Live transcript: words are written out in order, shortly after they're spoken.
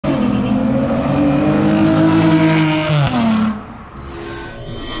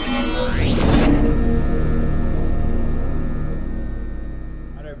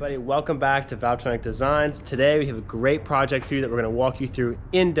welcome back to Valvetronic Designs. Today we have a great project for you that we're going to walk you through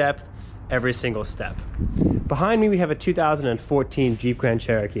in depth every single step. Behind me we have a 2014 Jeep Grand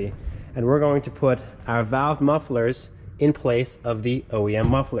Cherokee, and we're going to put our valve mufflers in place of the OEM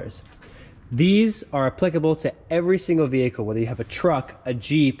mufflers. These are applicable to every single vehicle, whether you have a truck, a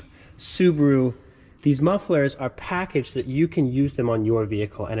Jeep, Subaru. These mufflers are packaged so that you can use them on your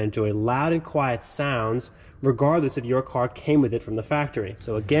vehicle and enjoy loud and quiet sounds regardless if your car came with it from the factory.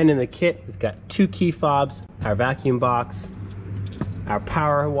 So again, in the kit, we've got 2 key fobs, our vacuum box, our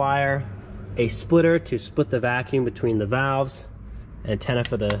power wire, a splitter to split the vacuum between the valves, antenna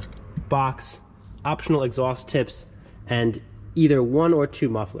for the box, optional exhaust tips, and either 1 or 2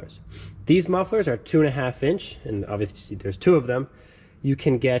 mufflers. These mufflers are 2.5 inch, and obviously there's 2 of them. You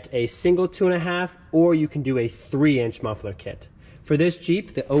can get a single 2.5, or you can do a 3-inch muffler kit. For this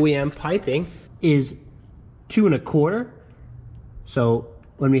Jeep, the OEM piping is 2 1/4. So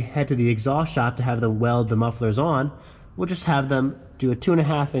when we head to the exhaust shop to have them weld the mufflers on, we'll just have them do a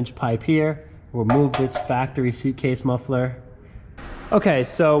 2.5 inch pipe here. We'll remove this factory suitcase muffler. Okay,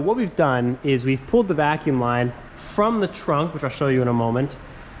 so what we've done is we've pulled the vacuum line from the trunk, which I'll show you in a moment,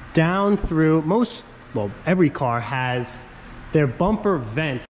 down through every car has their bumper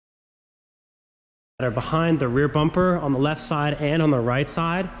vents that are behind the rear bumper on the left side and on the right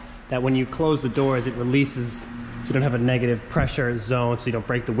side, that when you close the doors, it releases so you don't have a negative pressure zone, so you don't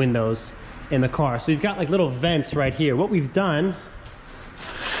break the windows in the car. So you've got like little vents right here. What we've done,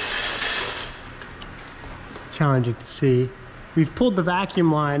 it's challenging to see, we've pulled the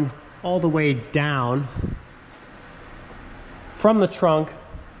vacuum line all the way down from the trunk,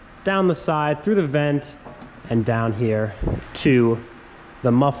 down the side, through the vent, and down here to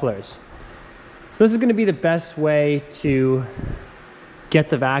the mufflers. So this is going to be the best way to get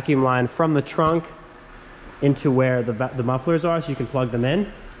the vacuum line from the trunk into where the mufflers are, so you can plug them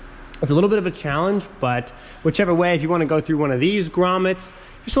in. It's a little bit of a challenge, but whichever way, if you want to go through one of these grommets,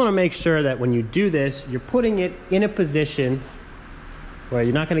 you just want to make sure that when you do this, you're putting it in a position where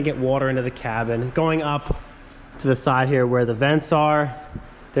you're not going to get water into the cabin. Going up to the side here where the vents are,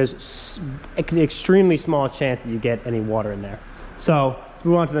 there's an extremely small chance that you get any water in there. So let's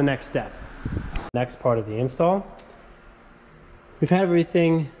move on to the next step. Next part of the install. We've had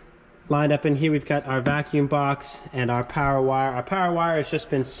everything lined up in here. We've got our vacuum box and our power wire. Our power wire has just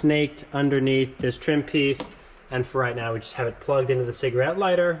been snaked underneath this trim piece, and for right now we just have it plugged into the cigarette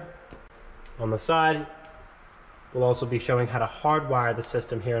lighter on the side. We'll also be showing how to hardwire the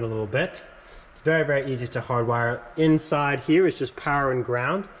system here in a little bit. It's very, very easy to hardwire. Inside here is just power and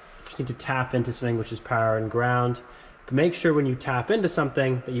ground. Just need to tap into something which is power and ground. But make sure when you tap into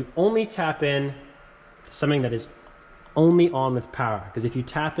something that you only tap in to something that is only on with power, because if you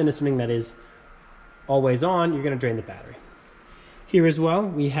tap into something that is always on, you're going to drain the battery. Here as well,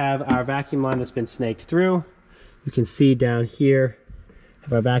 we have our vacuum line that's been snaked through. You can see down here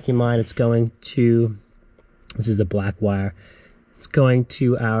of our vacuum line, it's going to, this is the black wire, it's going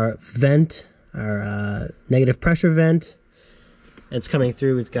to our vent, our negative pressure vent. It's coming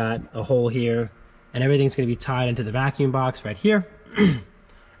through. We've got a hole here, and everything's going to be tied into the vacuum box right here. And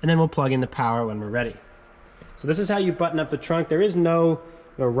then we'll plug in the power when we're ready. So this is how you button up the trunk. There is no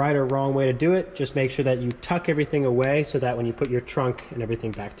right or wrong way to do it. Just make sure that you tuck everything away so that when you put your trunk and everything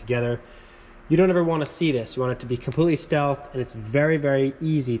back together, you don't ever want to see this. You want it to be completely stealth, and it's very, very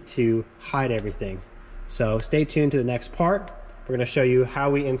easy to hide everything. So stay tuned to the next part. We're going to show you how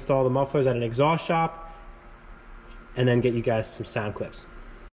we install the mufflers at an exhaust shop and then get you guys some sound clips.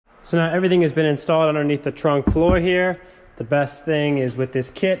 So now everything has been installed underneath the trunk floor here. The best thing is with this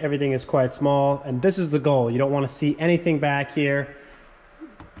kit, everything is quite small, and this is the goal. You don't want to see anything back here,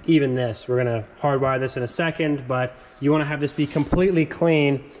 even this. We're going to hardwire this in a second, but you want to have this be completely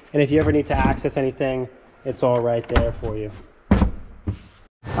clean, and if you ever need to access anything, it's all right there for you.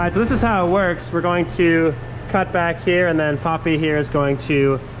 All right, so this is how it works. We're going to cut back here, and then Poppy here is going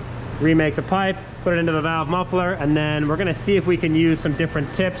to remake the pipe, put it into the valve muffler, and then we're going to see if we can use some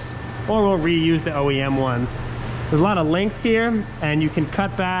different tips, or we'll reuse the OEM ones. There's a lot of length here, and you can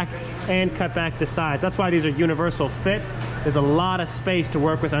cut back and cut back the sides. That's why these are universal fit. There's a lot of space to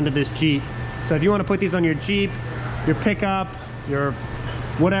work with under this Jeep. So if you want to put these on your Jeep, your pickup, your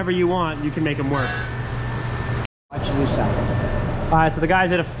whatever you want, you can make them work. Watch you sound. All right, so the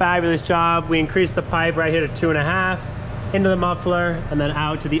guys did a fabulous job. We increased the pipe right here to 2.5, into the muffler, and then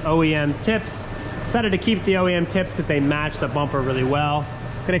out to the OEM tips. Decided to keep the OEM tips because they match the bumper really well.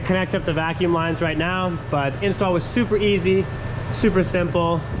 Gonna connect up the vacuum lines right now, but install was super easy, super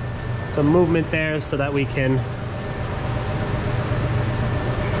simple. Some movement there so that we can,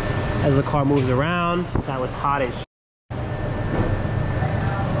 as the car moves around, that was hot as shit.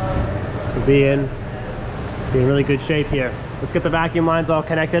 be in really good shape here. Let's get the vacuum lines all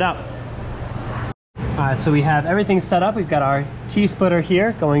connected up. All right, so we have everything set up. We've got our T-splitter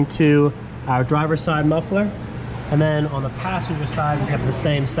here going to our driver's side muffler. And then on the passenger side, we have the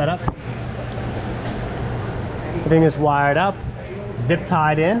same setup. Everything is wired up, zip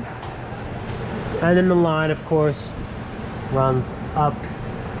tied in. And then the line, of course, runs up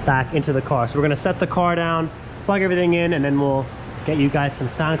back into the car. So we're gonna set the car down, plug everything in, and then we'll get you guys some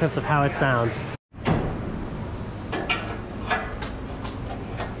sound clips of how it sounds.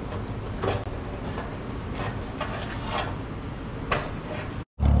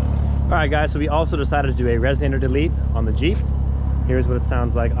 All right guys, so we also decided to do a resonator delete on the Jeep. Here's what it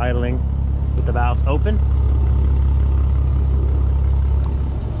sounds like idling with the valves open.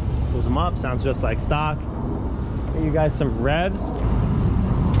 Close them up, sounds just like stock. Give you guys some revs.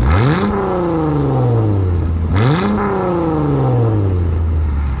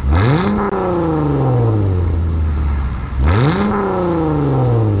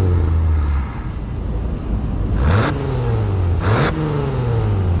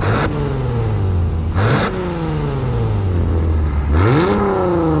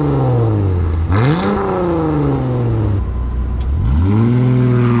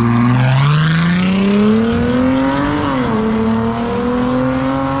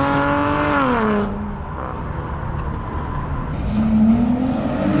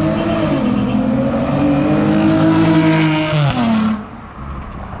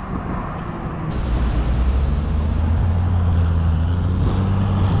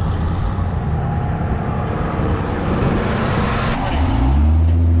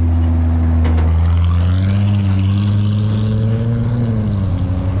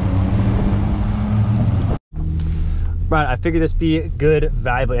 Right, I figured this be good,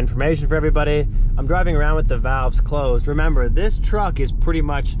 valuable information for everybody. I'm driving around with the valves closed. Remember, this truck is pretty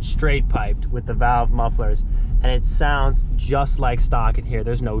much straight piped with the valve mufflers, and it sounds just like stock in here.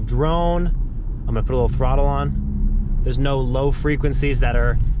 There's no drone. I'm gonna put a little throttle on. There's no low frequencies that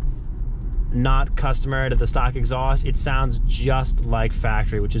are not customary to the stock exhaust. It sounds just like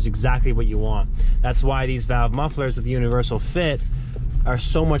factory, which is exactly what you want. That's why these valve mufflers with universal fit are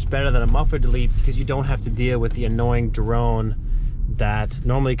so much better than a muffler delete, because you don't have to deal with the annoying drone that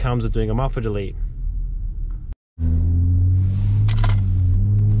normally comes with doing a muffler delete.